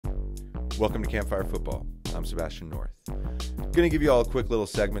Welcome to Campfire Football. I'm Sebastian North. Going to give you all a quick little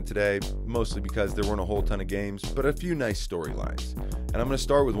segment today, mostly because there weren't a whole ton of games, but a few nice storylines. And I'm going to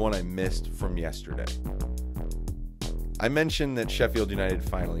start with one I missed from yesterday. I mentioned that Sheffield United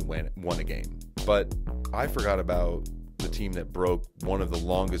finally won a game, but I forgot about the team that broke one of the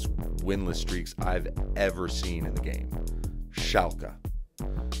longest winless streaks I've ever seen in the game, Shalke.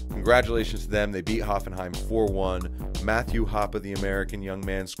 Congratulations to them. They beat Hoffenheim 4-1. Matthew Hoppe, the American young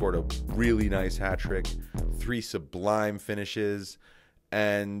man, scored a really nice hat trick, 3 sublime finishes,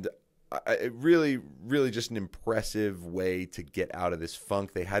 and really just an impressive way to get out of this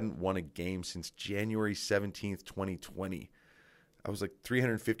funk. They hadn't won a game since January 17th, 2020. I was like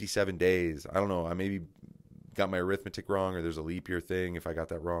 357 days. I don't know. I maybe got my arithmetic wrong, or there's a leap year thing if I got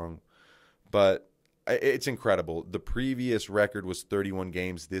that wrong. But it's incredible. The previous record was 31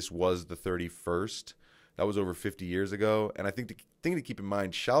 games. This was the 31st. That was over 50 years ago. And I think the thing to keep in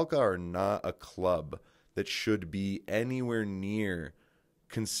mind, Schalke are not a club that should be anywhere near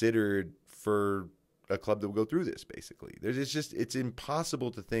considered for a club that will go through this, basically. It's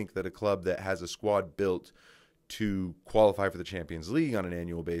impossible to think that a club that has a squad built to qualify for the Champions League on an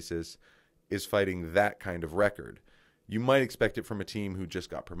annual basis is fighting that kind of record. You might expect it from a team who just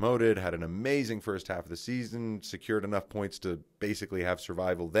got promoted, had an amazing first half of the season, secured enough points to basically have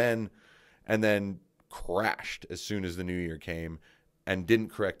survival then, and then crashed as soon as the new year came and didn't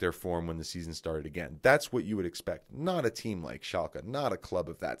correct their form when the season started again. That's what you would expect. Not a team like Schalke, not a club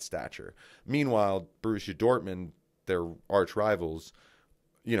of that stature. Meanwhile, Borussia Dortmund, their arch rivals,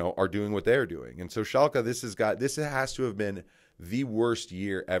 are doing what they're doing. And so Schalke, this has to have been the worst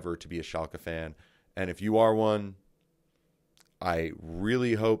year ever to be a Schalke fan. And if you are one, I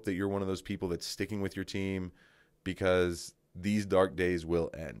really hope that you're one of those people that's sticking with your team, because these dark days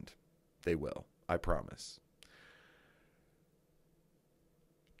will end. They will. I promise.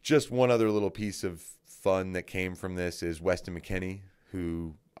 Just one other little piece of fun that came from this is Weston McKennie,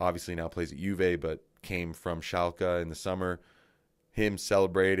 who obviously now plays at Juve, but came from Schalke in the summer. Him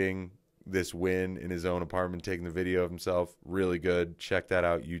celebrating this win in his own apartment, taking the video of himself. Really good. Check that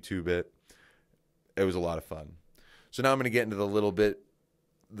out. YouTube it. It was a lot of fun. So now I'm going to get into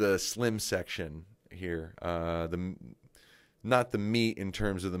the slim section here. Not the meat in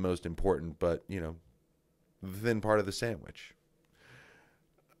terms of the most important, but, the thin part of the sandwich.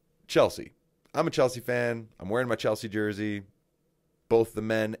 Chelsea. I'm a Chelsea fan. I'm wearing my Chelsea jersey. Both the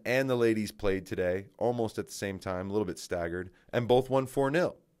men and the ladies played today, almost at the same time, a little bit staggered, and both won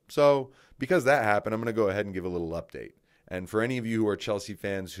 4-0. So because that happened, I'm going to go ahead and give a little update. And for any of you who are Chelsea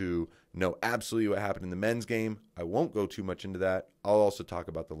fans who know absolutely what happened in the men's game, I won't go too much into that. I'll also talk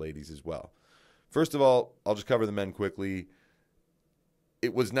about the ladies as well. First of all, I'll just cover the men quickly.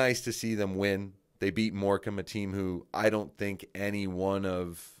 It was nice to see them win. They beat Morecambe, a team who I don't think any one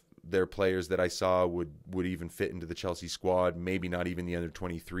of their players that I saw would even fit into the Chelsea squad, maybe not even the under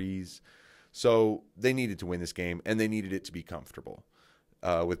 23s. So they needed to win this game, and they needed it to be comfortable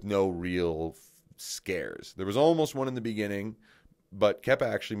with no real scares. There was almost one in the beginning, but Kepa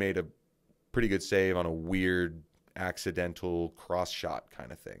actually made a pretty good save on a weird accidental cross shot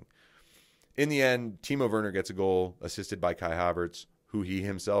kind of thing. In the end, Timo Werner gets a goal assisted by Kai Havertz, who he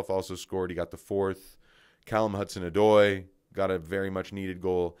himself also scored. He got the 4th. Callum Hudson-Odoi got a very much needed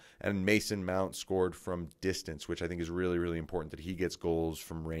goal, and Mason Mount scored from distance, which I think is really, really important, that he gets goals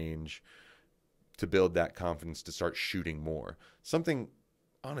from range to build that confidence to start shooting more. Something,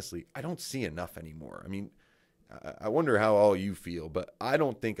 honestly, I don't see enough anymore. I mean, I wonder how all you feel, but I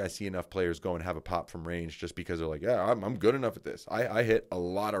don't think I see enough players go and have a pop from range just because they're like, yeah, I'm good enough at this. I hit a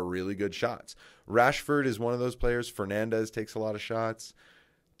lot of really good shots. Rashford is one of those players. Fernandez takes a lot of shots.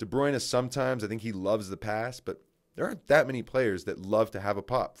 De Bruyne sometimes, I think he loves the pass, but there aren't that many players that love to have a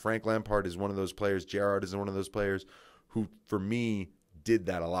pop. Frank Lampard is one of those players. Gerrard is one of those players who, for me, did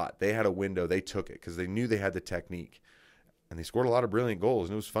that a lot. They had a window. They took it because they knew they had the technique. And they scored a lot of brilliant goals,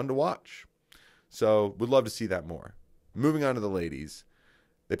 and it was fun to watch. So would love to see that more. Moving on to the ladies.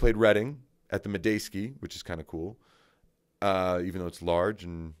 They played Reading at the Medeski, which is kind of cool, even though it's large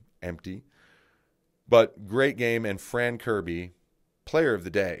and empty. But great game, and Fran Kirby, player of the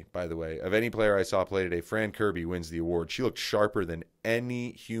day, by the way. Of any player I saw play today, Fran Kirby wins the award. She looked sharper than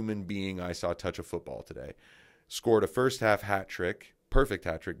any human being I saw touch a football today. Scored a first-half hat trick, perfect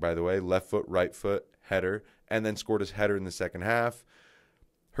hat trick, by the way, left foot, right foot, header, and then scored his header in the second half.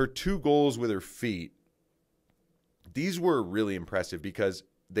 Her 2 goals with her feet, these were really impressive because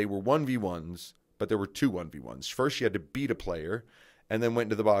they were 1v1s, but there were 2 1v1s. First, she had to beat a player, and then went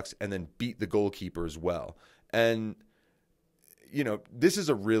into the box and then beat the goalkeeper as well. And, this is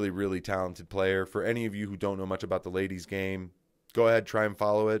a really, really talented player. For any of you who don't know much about the ladies' game, go ahead, try and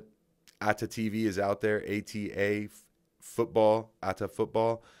follow it. ATA TV is out there, ATA football, ATA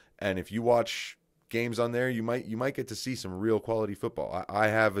football. And if you watch games on there, you might get to see some real quality football. I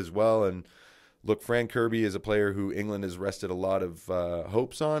have as well. And look, Fran Kirby is a player who England has rested a lot of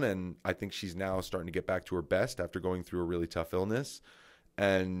hopes on, and I think she's now starting to get back to her best after going through a really tough illness.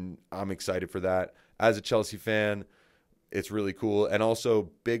 And I'm excited for that. As a Chelsea fan, it's really cool. And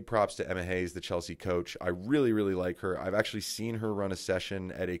also big props to Emma Hayes, the Chelsea coach. I really, really like her. I've actually seen her run a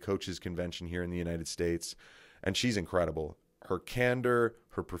session at a coaches convention here in the United States, and she's incredible. Her candor,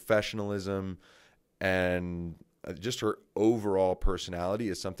 her professionalism, and just her overall personality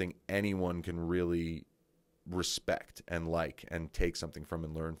is something anyone can really respect and like and take something from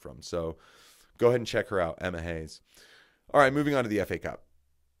and learn from. So go ahead and check her out, Emma Hayes. All right, moving on to the FA Cup.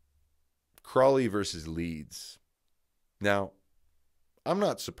 Crawley versus Leeds. Now, I'm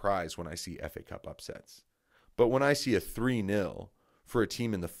not surprised when I see FA Cup upsets, but when I see a 3-0 for a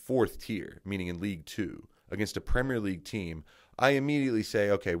team in the 4th tier, meaning in League 2, against a Premier League team, I immediately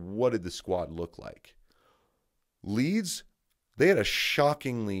say, okay, what did the squad look like? Leeds, they had a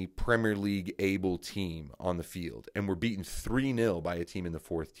shockingly Premier League able team on the field and were beaten 3-0 by a team in the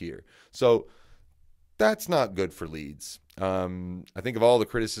 4th tier. So that's not good for Leeds. I think of all the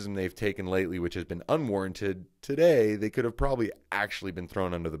criticism they've taken lately, which has been unwarranted, today they could have probably actually been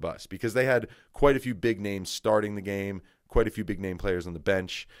thrown under the bus because they had quite a few big names starting the game, quite a few big name players on the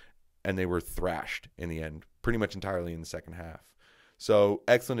bench, and they were thrashed in the end, pretty much entirely in the second half. So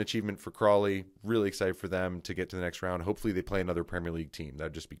excellent achievement for Crawley. Really excited for them to get to the next round. Hopefully they play another Premier League team. That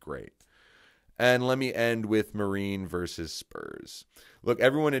would just be great. And let me end with Marine versus Spurs. Look,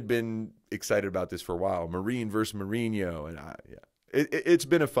 everyone had been excited about this for a while. Marine versus Mourinho. And it's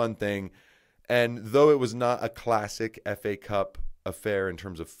been a fun thing. And though it was not a classic FA Cup affair in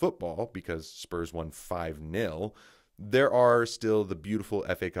terms of football, because Spurs won 5-0, there are still the beautiful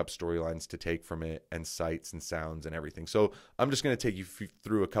FA Cup storylines to take from it, and sights and sounds and everything. So I'm just going to take you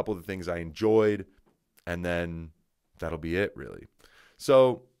through a couple of the things I enjoyed, and then that'll be it, really.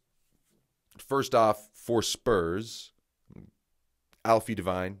 So first off, for Spurs, Alfie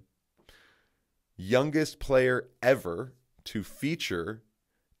Devine, youngest player ever to feature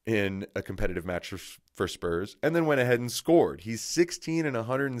in a competitive match for Spurs, and then went ahead and scored. He's 16 in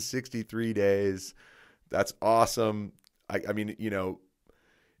 163 days. That's awesome. I mean, you know,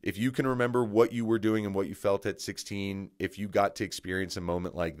 if you can remember what you were doing and what you felt at 16, if you got to experience a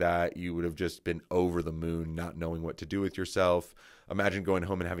moment like that, you would have just been over the moon, not knowing what to do with yourself. Imagine going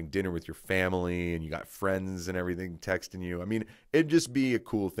home and having dinner with your family and you got friends and everything texting you. I mean, it'd just be a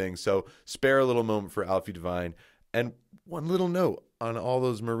cool thing. So spare a little moment for Alfie Devine. And one little note on all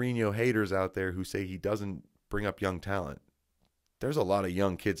those Mourinho haters out there who say he doesn't bring up young talent. There's a lot of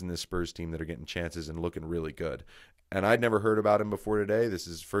young kids in this Spurs team that are getting chances and looking really good. And I'd never heard about him before today. This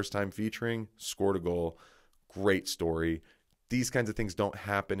is his first time featuring, scored a goal. Great story. These kinds of things don't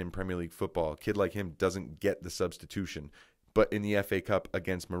happen in Premier League football. A kid like him doesn't get the substitution. But in the FA Cup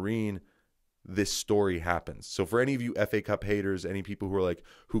against Marine, this story happens. So for any of you FA Cup haters, any people who are like,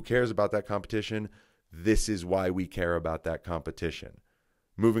 who cares about that competition? This is why we care about that competition.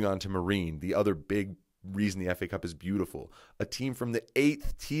 Moving on to Marine, the other big reason the FA Cup is beautiful. A team from the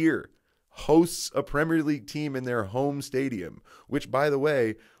 8th tier hosts a Premier League team in their home stadium, which, by the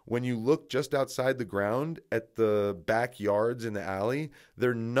way, when you look just outside the ground at the backyards in the alley,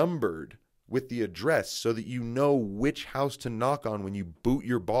 they're numbered with the address so that you know which house to knock on when you boot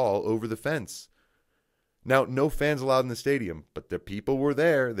your ball over the fence. Now, no fans allowed in the stadium, but the people were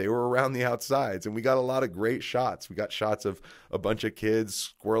there. They were around the outsides, and we got a lot of great shots. We got shots of a bunch of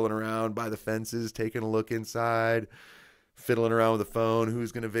kids squirreling around by the fences, taking a look inside, fiddling around with a phone,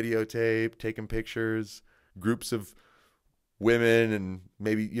 who's going to videotape, taking pictures, groups of women and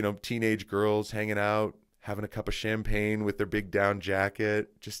maybe, you know, teenage girls hanging out, having a cup of champagne with their big down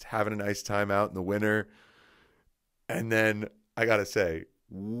jacket, just having a nice time out in the winter. And then I got to say,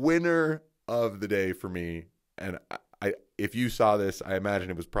 winner of the day for me, and I if you saw this, I imagine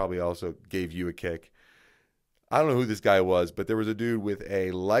it was probably also gave you a kick. I don't know who this guy was, but there was a dude with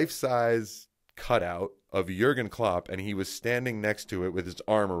a life-size cutout of Jurgen Klopp, and he was standing next to it with his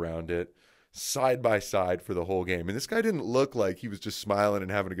arm around it, side by side for the whole game. And this guy didn't look like he was just smiling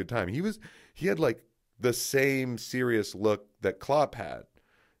and having a good time. He had like the same serious look that Klopp had.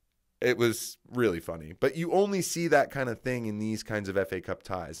 It was really funny. But you only see that kind of thing in these kinds of FA Cup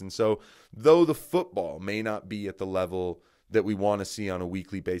ties. And so though the football may not be at the level that we want to see on a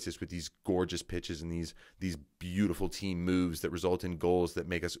weekly basis with these gorgeous pitches and these beautiful team moves that result in goals that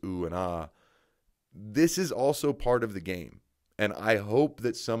make us ooh and ah, this is also part of the game. And I hope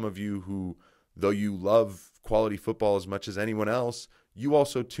that some of you who, though you love quality football as much as anyone else, you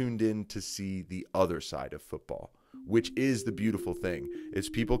also tuned in to see the other side of football, which is the beautiful thing. It's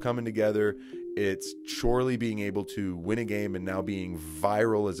people coming together. It's Chorley being able to win a game and now being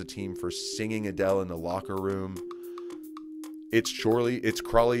viral as a team for singing Adele in the locker room. It's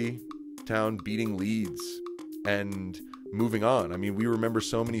Crawley Town beating Leeds and moving on. I mean, we remember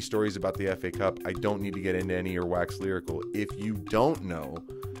so many stories about the FA Cup. I don't need to get into any or wax lyrical. If you don't know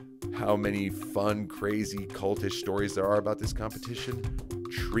how many fun, crazy, cultish stories there are about this competition,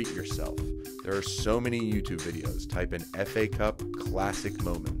 treat yourself. There are so many YouTube videos. Type in FA Cup classic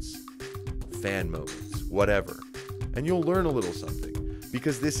moments, fan moments, whatever, and you'll learn a little something,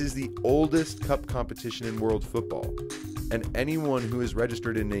 because this is the oldest cup competition in world football, and anyone who is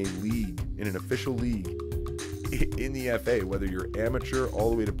registered in a league, in an official league in the FA, whether you're amateur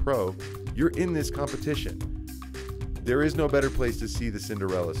all the way to pro, you're in this competition. There is no better place to see the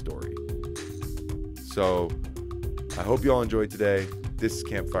Cinderella story. So I hope you all enjoyed today. This is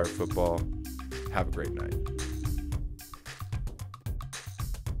Campfire Football. Have a great night.